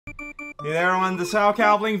Hey there everyone, this is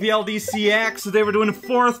Calvling vldcx. Today we're doing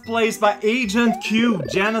 4th place by Agent Q,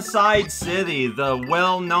 Genocide City, the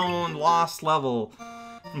well-known lost level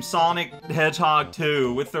from Sonic the Hedgehog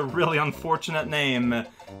 2 with a really unfortunate name.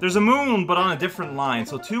 There's a moon, but on a different line,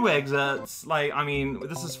 so 2 exits. Like, I mean,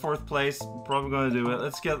 this is 4th place. Probably gonna do it.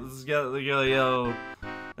 Let's get the yellow.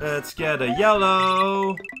 Let's get a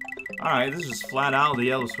yellow. Alright, this is just flat out the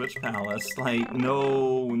Yellow Switch Palace. Like,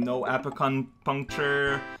 no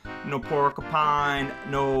apipuncture, no porcupine,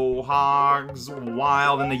 no hogs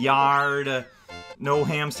wild in the yard, no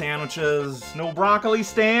ham sandwiches, no broccoli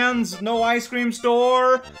stands, no ice cream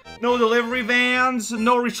store, no delivery vans,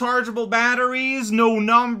 no rechargeable batteries, no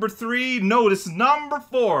number 3, no, this is number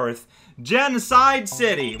 4th, Genocide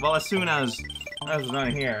City. Well, as soon as we're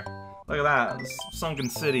done here. Look at that, this sunken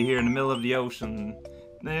city here in the middle of the ocean.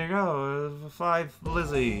 There you go, 5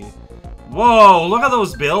 Lizzie. Whoa, look at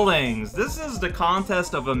those buildings. This is the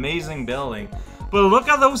contest of amazing building. But look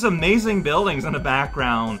at those amazing buildings in the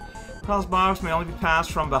background. Cross box may only be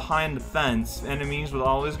passed from behind the fence. Enemies will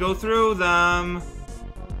always go through them.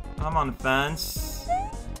 I'm on the fence.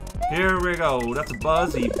 Here we go. That's a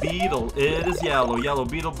Buzzy Beetle. It is yellow. Yellow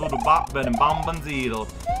Beetle, Boodle Bop, Bed and Bombanzeedle.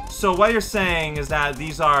 So what you're saying is that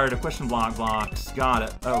these are the question block blocks. Got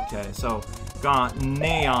it. Okay, so got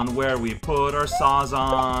neon where we put our saws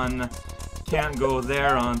on. Can't go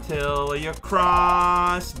there until you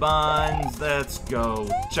cross buns. Let's go.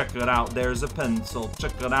 Check it out. There's a pencil.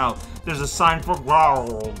 Check it out. There's a sign for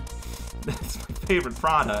gold. That's my favorite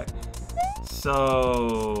product.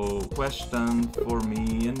 So, question for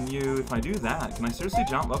me and you. If I do that, can I seriously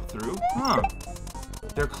jump up through? Huh.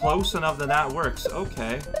 They're close enough that that works.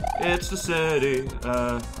 Okay. It's the city.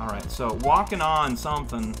 Alright. So, walking on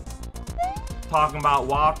something. Talking about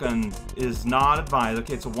walking is not advised.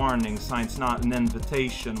 Okay, it's a warning sign, it's not an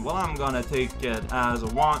invitation. Well, I'm gonna take it as a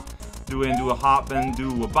want. Do a hop and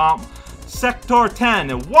do a bump. Sector 10,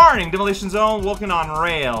 a warning, demolition zone, walking on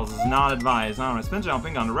rails is not advised. Alright, spin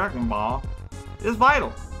jumping on the wrecking ball is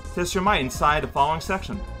vital. Test your might inside the following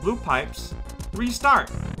section. Blue pipes, restart.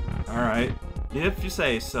 Alright, if you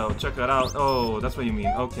say so. Check it out. Oh, that's what you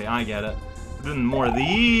mean. Okay, I get it. Doing more of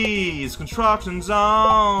these. Construction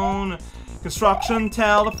zone. Construction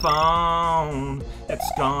telephone,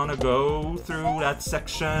 it's gonna go through that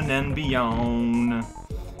section and beyond.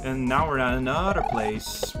 And now we're at another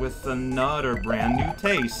place with another brand new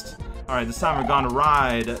taste. Alright, this time we're gonna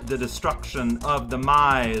ride the destruction of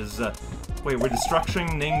demise. Wait, we're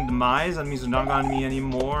destructing demise? That means there's not gonna be any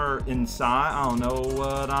more inside? I don't know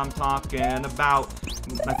what I'm talking about.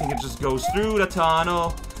 I think it just goes through the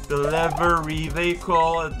tunnel. Delivery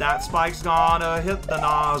vehicle, that spike's gonna hit the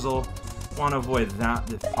nozzle. Want to avoid that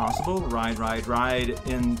if possible. Ride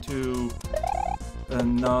into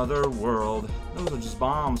another world. Those are just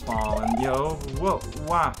bombs falling, yo. Whoa,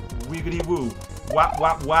 wah, wiggity woo. Wap,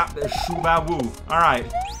 wap, wap, shooba woo. Alright.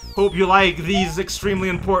 Hope you like these extremely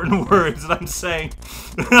important words that I'm saying.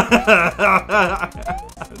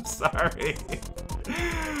 I'm sorry.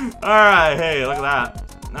 Alright, hey, look at that.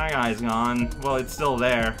 That guy's gone. Well, it's still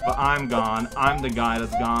there, but I'm gone. I'm the guy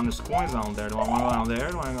that's gone. There's coins out there. Do I want to go down there?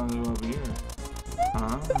 Do I want to go over here?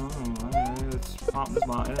 Let's pop this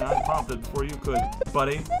button. I popped it before you could,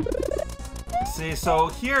 buddy. See, so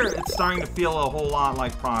here it's starting to feel a whole lot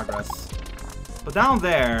like progress. But down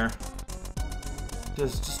there,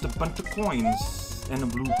 there's just a bunch of coins and a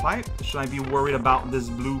blue pipe. Should I be worried about this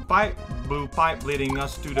blue pipe? Blue pipe leading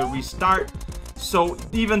us to the restart. So,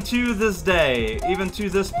 even to this day, even to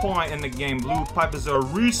this point in the game, blue pipe is a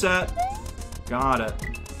reset. Got it.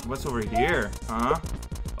 What's over here? Huh?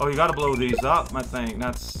 Oh, you gotta blow these up, I think.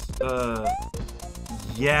 That's,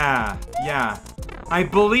 yeah. I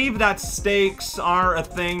believe that stakes are a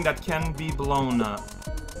thing that can be blown up.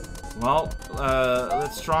 Well,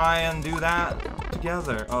 let's try and do that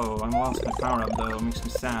together. Oh, I lost my power-up, though. It makes me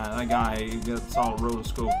sad. That guy gets all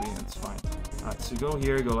rotoscopy. It's fine. Alright, so go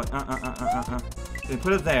here, go like, Then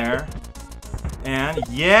put it there. And,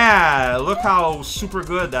 yeah! Look how super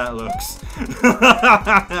good that looks.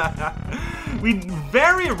 We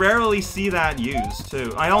very rarely see that used,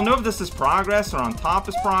 too. I don't know if this is progress or on top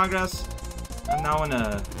is progress. I'm now in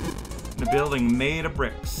a building made of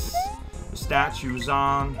bricks. The statues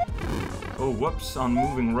on. Oh, whoops, on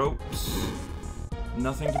moving ropes.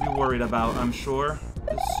 Nothing to be worried about, I'm sure.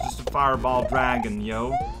 This is just a fireball dragon,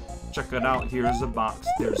 yo. Check it out, here's a box.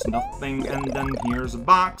 There's nothing, and then here's a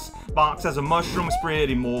box. Box has a mushroom, it's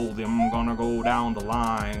pretty moldy. I'm gonna go down the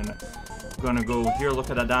line. Gonna go here, look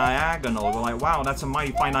at a diagonal. Go like, wow, that's a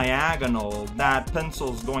mighty fine diagonal. That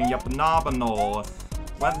pencil's going up nominal.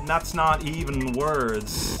 What? That's not even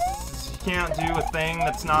words. can't do a thing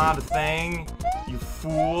that's not a thing. You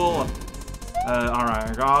fool.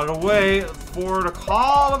 Alright, I gotta wait for the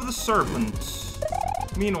call of the serpent.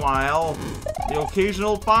 Meanwhile, the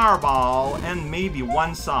occasional fireball and maybe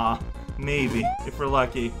one saw. Maybe, if we're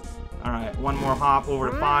lucky. Alright, one more hop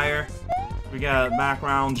over to fire. We got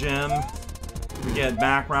background Jim. We get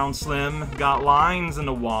background Slim. Got lines in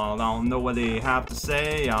the wall. I don't know what they have to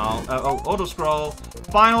say. Auto scroll.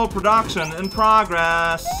 Final production in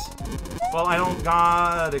progress. Well, I don't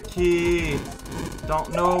got a key.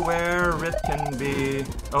 Don't know where it can be.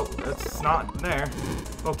 Oh, it's not there.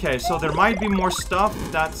 Okay, so there might be more stuff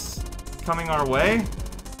that's coming our way.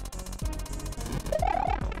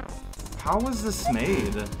 How was this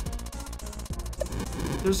made?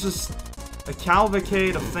 There's just a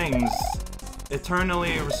cavalcade of things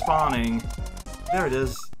eternally respawning. There it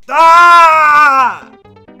is. Ah!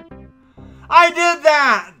 I did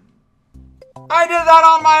that! I did that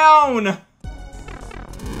on my own!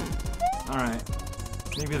 Alright.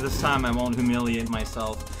 Maybe this time I won't humiliate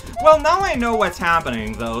myself. Well, now I know what's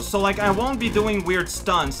happening, though. So, like, I won't be doing weird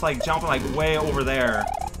stunts, like jumping, like, way over there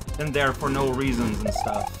and there for no reasons and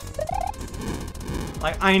stuff.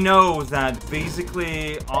 Like, I know that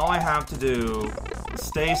basically all I have to do is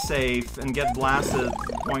stay safe and get blasted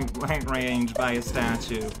point blank range by a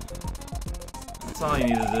statue. That's all you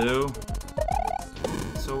need to do.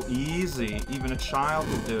 So easy. Even a child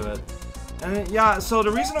could do it. And yeah, so the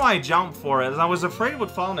reason why I jumped for it is I was afraid it would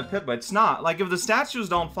fall in the pit, but it's not. Like, if the statues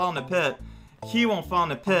don't fall in the pit, he won't fall in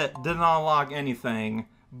the pit. Didn't unlock anything,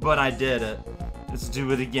 but I did it. Let's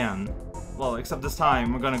do it again. Well, except this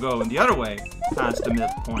time we're gonna go in the other way past the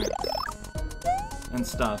midpoint and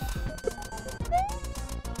stuff.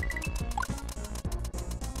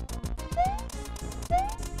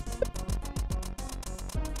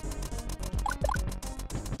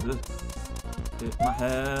 Hit my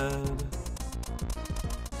head.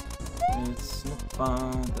 It's not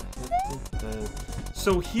fun to hit the head.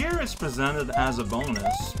 So here it's presented as a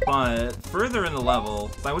bonus, but further in the level,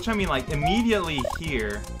 by which I mean like immediately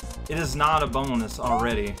here, it is not a bonus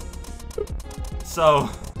already. So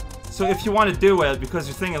if you want to do it because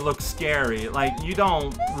you think it looks scary, like, you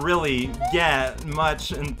don't really get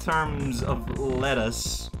much in terms of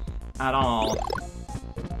lettuce at all.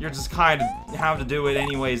 You're just kind of have to do it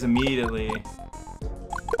anyways immediately.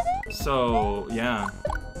 So, yeah.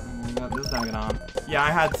 I got this daggone on. Yeah,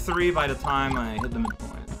 I had 3 by the time I hit the midpoint.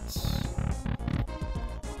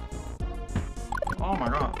 Oh my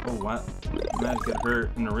god. Oh, what? That get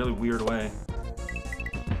hurt in a really weird way.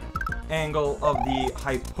 Angle of the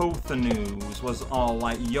hypotenuse was all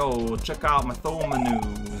like, yo, check out my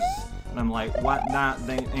thomanuse. And I'm like, what? That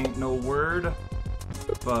ain't no word?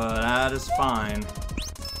 But that is fine.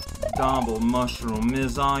 Double mushroom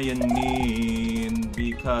is all you need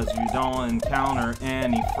because you don't encounter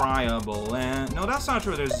any friable and no, that's not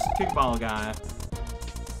true. There's a kickball guy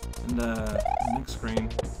in the next screen.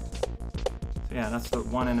 So yeah, that's the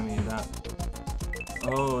one enemy that.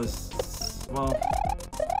 Oh, well,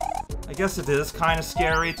 I guess it is kind of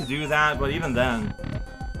scary to do that, but even then,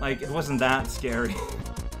 like, it wasn't that scary.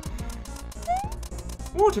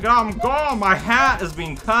 Ooh, check it out! I'm gone. My hat is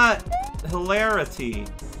being cut. Hilarity.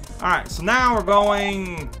 Alright, so now we're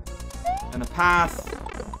going in a path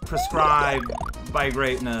prescribed by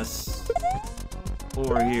greatness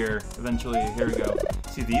over here. Eventually, here we go.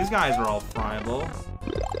 See, these guys are all friable.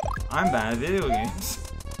 I'm bad at video games.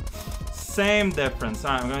 Same difference.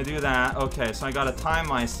 Alright, I'm gonna do that. Okay, so I gotta time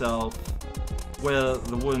myself with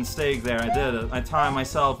the wooden stake there. I did it. I timed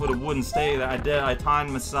myself with a wooden stake there. I did it. I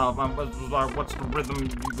timed myself. What's the rhythm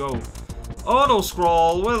you go? Auto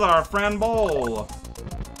scroll with our friend Bowl.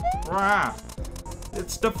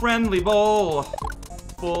 It's the friendly bowl,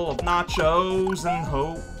 full of nachos and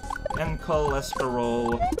hope and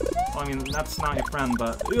cholesterol. Well, I mean, that's not your friend,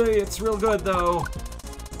 but it's real good, though.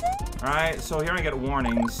 Alright, so here I get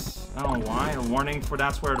warnings. I don't know why. A warning for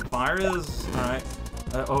that's where the fire is? Alright.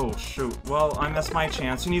 Oh, shoot. Well, I missed my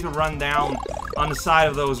chance. You need to run down on the side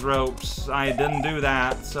of those ropes. I didn't do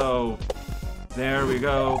that, so... There we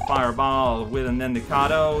go, fireball with an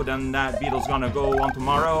indicado, then that beetle's gonna go on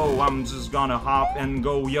tomorrow. I'm just gonna hop and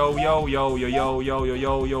go yo yo yo yo yo yo yo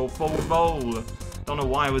yo yo forward bowl. Don't know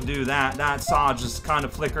why I would do that. That saw just kind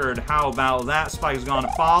of flickered. How about that? Spike is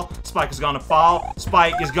gonna fall. Spike is gonna fall.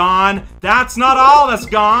 Spike is gone. That's not all that's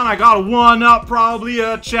gone. I got a 1-up, probably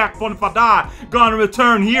a checkpoint if I die. Gonna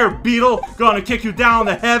return here, beetle. Gonna kick you down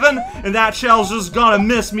to heaven. And that shell's just gonna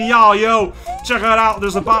miss me all, yo. Check it out.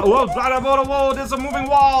 There's a whoa, there's a moving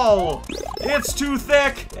wall. It's too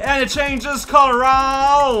thick and it changes color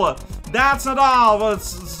all. That's not all, but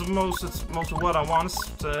it's most of what I want to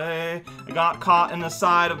say. I got caught in the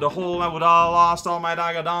side of the hole. I would have lost all my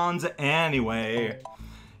Dagadons anyway.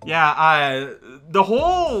 Yeah, the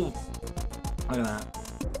hole. Look at that.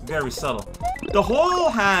 Very subtle. The hole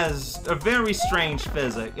has a very strange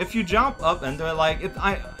physics. If you jump up into it, like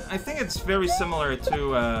I think it's very similar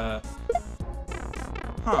to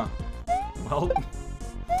huh. Well,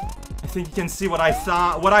 I think you can see what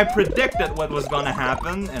I predicted what was gonna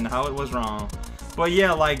happen and how it was wrong. But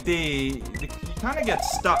yeah, like you kind of get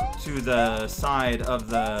stuck to the side of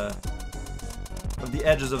the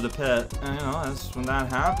edges of the pit, and you know, that's when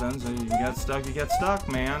that happens. You get stuck,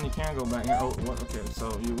 man. You can't go back here. Oh, what? Okay, so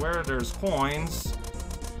where there's coins,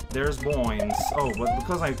 there's boins. Oh, but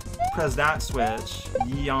because I pressed that switch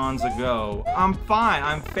eons ago, I'm fine.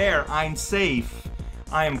 I'm fair. I'm safe.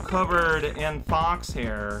 I am covered in fox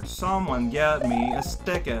hair. Someone get me a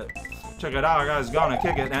sticket. Check it out, guys. Gonna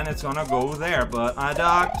kick it, and it's gonna go there. But I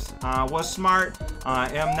ducked. I was smart. I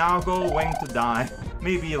am now going to die.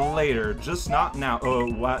 Maybe later, just not now.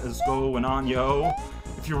 Oh, what is going on, yo?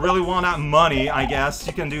 If you really want that money, I guess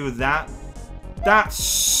you can do that. That's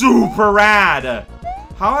super rad.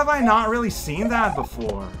 How have I not really seen that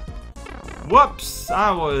before? Whoops!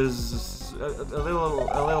 I was a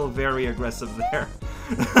little very aggressive there.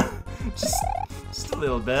 just a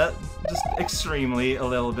little bit. Just extremely a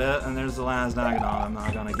little bit. And there's the last Dagadon I'm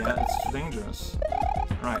not gonna get. It's too dangerous.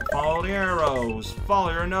 Alright, follow the arrows.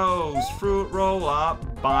 Follow your nose. Fruit roll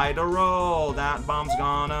up. By the roll. That bomb's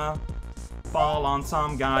gonna fall on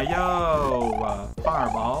some guy. Yo!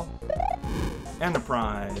 Fireball.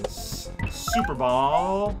 Enterprise. Super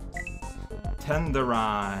Ball.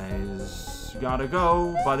 Tenderize. You gotta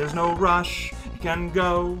go, but there's no rush. You can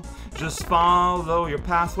go. Just follow your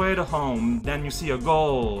pathway to home. Then you see a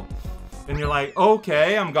goal. And you're like,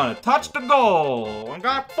 okay, I'm gonna touch the goal. I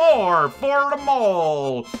got four for the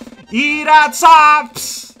mole. Eat at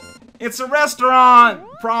Sops. It's a restaurant,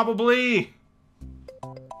 probably.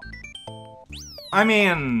 I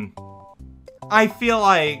mean, I feel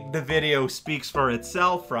like the video speaks for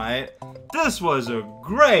itself, right? This was a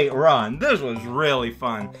great run. This was really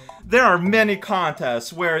fun. There are many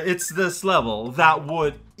contests where it's this level that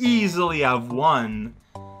would easily have won.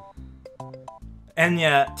 And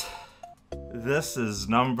yet, this is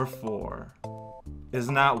number 4.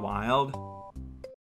 Isn't that wild?